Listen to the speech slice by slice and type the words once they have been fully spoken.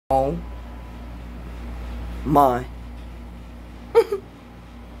Oh my.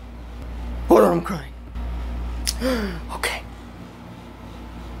 Hold on, I'm crying. Okay.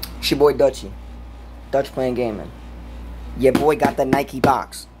 It's your boy Dutchy. Dutch playing gaming. Your boy got the Nike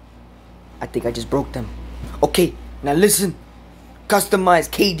box. I think I just broke them. Okay, now listen. Customized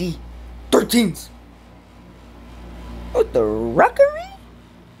KD 13s. What the rockery?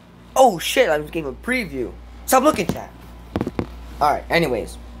 Oh shit, I just gave a preview. Stop looking, chat. Alright,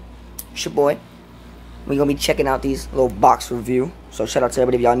 anyways. It's your boy. We're gonna be checking out these little box review. So shout out to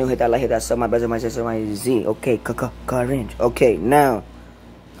everybody. If y'all new, hit that like, hit that sub, my brother, my sister, my Z. Okay, range. Okay, now.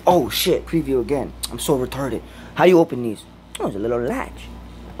 Oh shit, preview again. I'm so retarded. How do you open these? Oh, there's a little latch.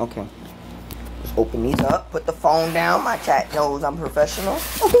 Okay. Just open these up. Put the phone down. My chat knows I'm professional.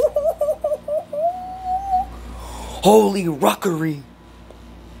 Holy rockery.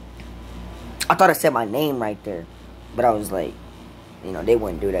 I thought I said my name right there. But I was like, you know, they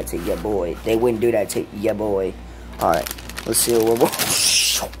wouldn't do that to your boy. They wouldn't do that to your boy. Alright. Let's see what we're...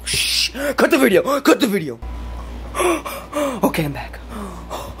 Shh. Cut the video. Cut the video. Okay, I'm back.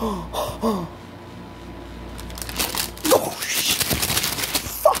 Oh, shit.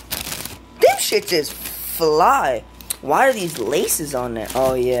 Fuck. Them shit just fly. Why are these laces on there?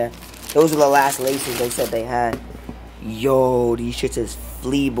 Oh, yeah. Those are the last laces they said they had. Yo, these shits is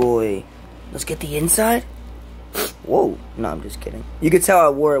flea boy. Let's get the inside. Whoa. No, I'm just kidding. You could tell I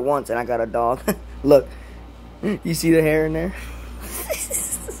wore it once and I got a dog. Look. You see the hair in there?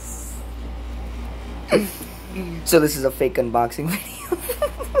 So this is a fake unboxing video.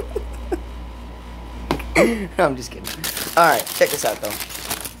 No, I'm just kidding. Alright, check this out though.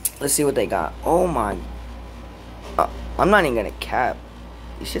 Let's see what they got. Oh my. I'm not even gonna cap.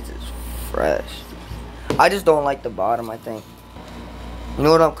 This shit is fresh. I just don't like the bottom, I think. You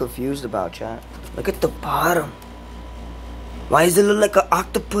know what I'm confused about, chat? Look at the bottom. Why does it look like an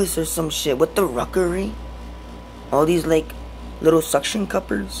octopus or some shit? What the ruckery? All these like little suction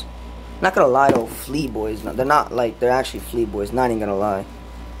cuppers. Not gonna lie though, flea boys. No, they're not like, they're actually flea boys. Not even gonna lie.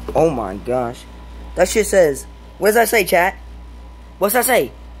 Oh my gosh. That shit says, what does that say, chat? What's that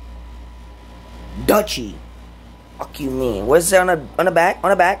say? Dutchy. Fuck you mean? What does it say on the back? On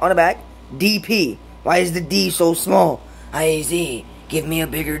the back? On the back? DP. Why is the D so small? IZ. Give me a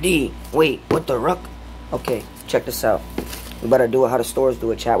bigger D. Wait, what the ruck? Okay, check this out. We better do it how the stores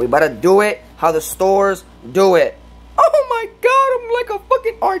do it, chat. We better do it how the stores do it. Oh my god, I'm like a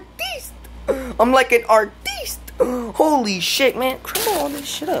fucking artiste. I'm like an artiste. Holy shit, man. Crumble all this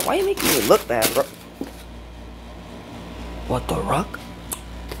shit up. Why are you making me look bad, bro? What the ruck?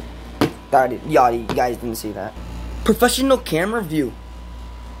 Y'all, you guys didn't see that. Professional camera view.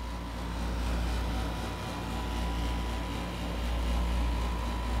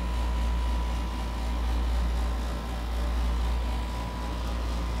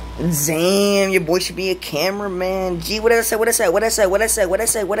 Damn, your boy should be a cameraman. Gee, what did I say? What did I say? What did I say? What did I say? What did I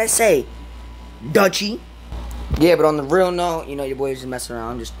say? What did I say? Dutchy. Yeah, but on the real note, you know, your boy is just messing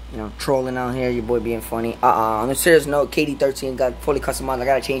around, just, you know, trolling out here. Your boy being funny. On a serious note, KD13 got fully customized. I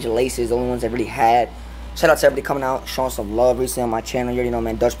gotta change the laces, the only ones I really had. Shout out to everybody coming out, showing some love recently on my channel. You already know,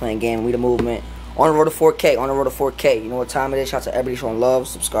 man, Dutch playing game, we the movement. On the road to 4K, on the road to 4K. You know what time it is? Shout out to everybody showing love,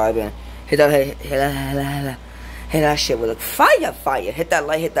 subscribing. Hit that shit with a fire. Hit that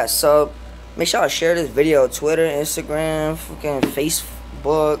like, hit that sub. Make sure I share this video. Twitter, Instagram, fucking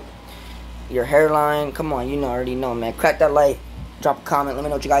Facebook, your hairline. Come on, you know, already know, man. Crack that like, drop a comment. Let me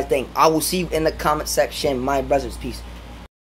know what you guys think. I will see you in the comment section. My brothers, peace.